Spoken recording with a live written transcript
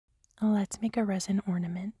Let's make a resin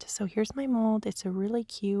ornament. So here's my mold. It's a really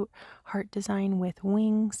cute heart design with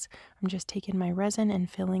wings. I'm just taking my resin and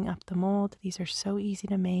filling up the mold. These are so easy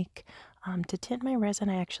to make. To tint my resin,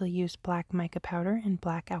 I actually used black mica powder and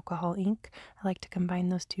black alcohol ink. I like to combine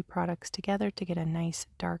those two products together to get a nice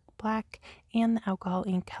dark black, and the alcohol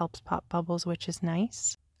ink helps pop bubbles, which is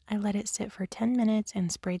nice. I let it sit for 10 minutes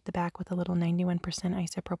and sprayed the back with a little 91%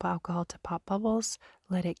 isopropyl alcohol to pop bubbles.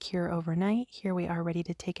 Let it cure overnight. Here we are ready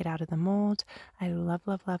to take it out of the mold. I love,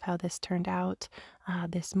 love, love how this turned out.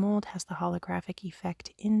 This mold has the holographic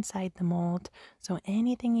effect inside the mold. So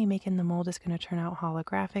anything you make in the mold is going to turn out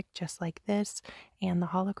holographic just like this. And the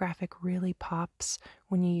holographic really pops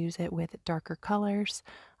when you use it with darker colors.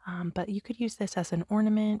 But you could use this as an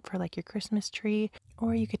ornament for like your Christmas tree,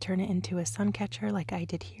 or you could turn it into a sun catcher like I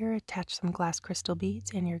did here, attach some glass crystal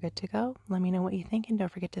beads, and you're good to go. Let me know what you think, and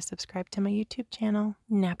don't forget to subscribe to my YouTube channel,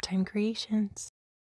 Naptime Creations.